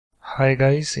Hi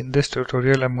guys, in this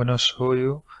tutorial I'm gonna show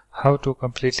you how to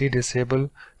completely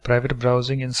disable private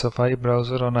browsing in Safari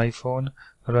browser on iPhone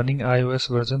running iOS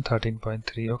version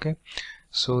 13.3. Okay,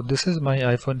 so this is my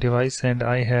iPhone device and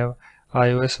I have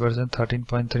iOS version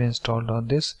 13.3 installed on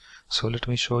this. So let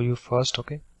me show you first.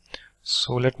 Okay,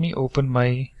 so let me open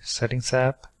my settings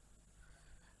app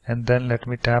and then let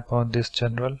me tap on this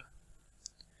general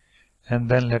and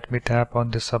then let me tap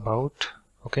on this about.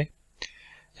 Okay,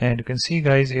 and you can see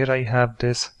guys, here I have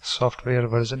this software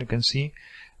version. You can see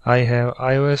I have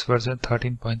iOS version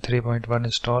 13.3.1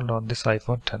 installed on this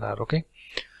iPhone XR. Okay,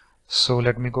 so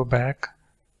let me go back,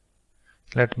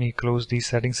 let me close the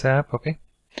settings app. Okay,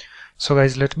 so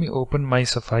guys, let me open my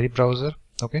Safari browser.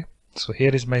 Okay, so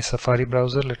here is my Safari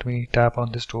browser. Let me tap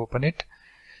on this to open it.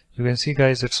 You can see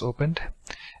guys, it's opened,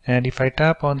 and if I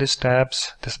tap on this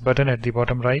tabs, this button at the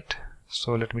bottom right,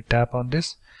 so let me tap on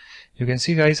this. You can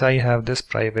see guys, I have this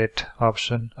private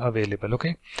option available.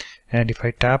 Okay, and if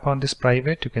I tap on this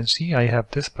private, you can see I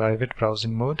have this private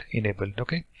browsing mode enabled.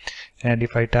 Okay, and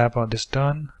if I tap on this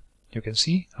done, you can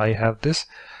see I have this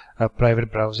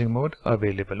private browsing mode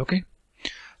available. Okay,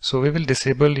 so we will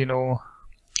disable,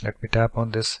 let me tap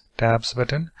on this tabs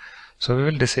button. So we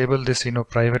will disable this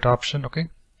private option. Okay,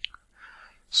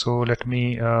 so let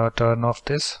me turn off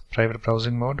this private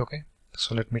browsing mode. Okay,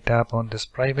 so let me tap on this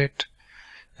private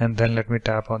and then let me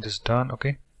tap on this done.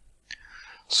 Okay,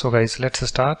 so guys, let's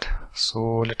start. So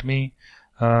let me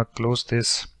close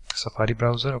this Safari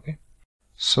browser. Okay,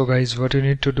 so guys, what you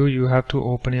need to do, you have to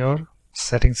open your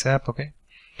settings app. Okay,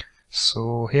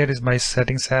 so here is my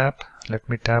settings app. Let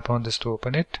me tap on this to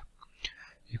open it.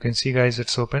 You can see guys,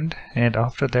 it's opened, and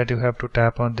after that you have to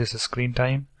tap on this screen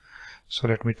time. So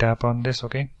let me tap on this.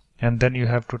 Okay, and then you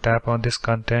have to tap on this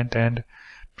content and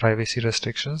privacy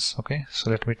restrictions. Okay, so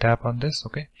let me tap on this.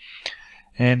 Okay,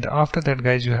 and after that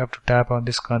guys, you have to tap on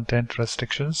this content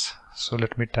restrictions. So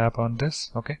let me tap on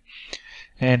this. Okay,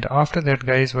 and after that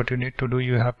guys, what you need to do,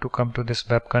 you have to come to this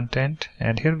web content,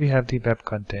 and here we have the web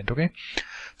content. Okay,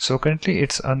 so currently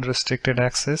it's unrestricted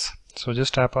access, so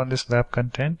just tap on this web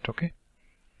content. Okay,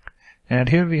 and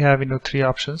here we have three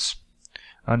options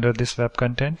under this web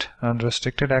content.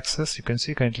 Unrestricted access, you can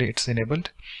see currently it's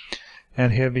enabled,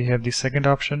 and here we have the second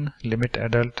option, limit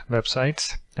adult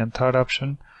websites, and third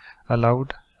option,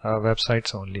 allowed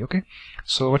websites only. Okay,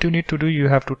 so what you need to do, you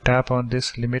have to tap on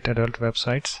this limit adult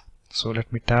websites. So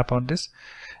let me tap on this,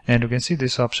 and you can see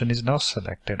this option is now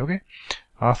selected. Okay,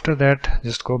 after that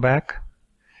just go back,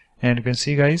 and you can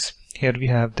see guys, here we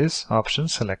have this option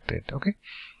selected. Okay,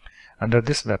 under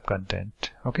this web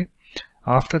content. Okay,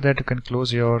 after that you can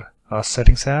close your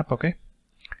settings app. Okay,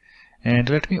 and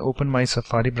let me open my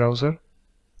Safari browser.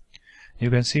 You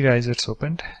can see guys, it's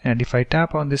opened, and if I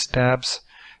tap on this tabs,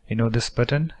 this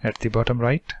button at the bottom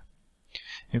right,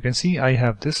 you can see I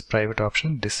have this private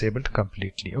option disabled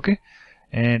completely. Okay,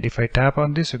 and if I tap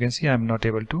on this, you can see I'm not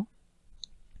able to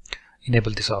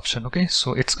enable this option. Okay,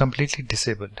 so it's completely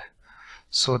disabled.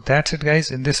 So that's it guys.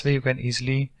 In this way you can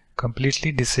easily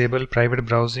completely disable private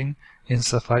browsing in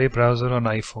Safari browser on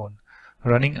iPhone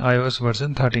running iOS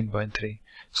version 13.3.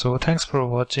 So thanks for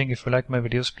watching. If you like my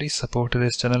videos, please support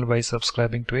this channel by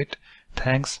subscribing to it.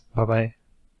 Thanks. Bye bye.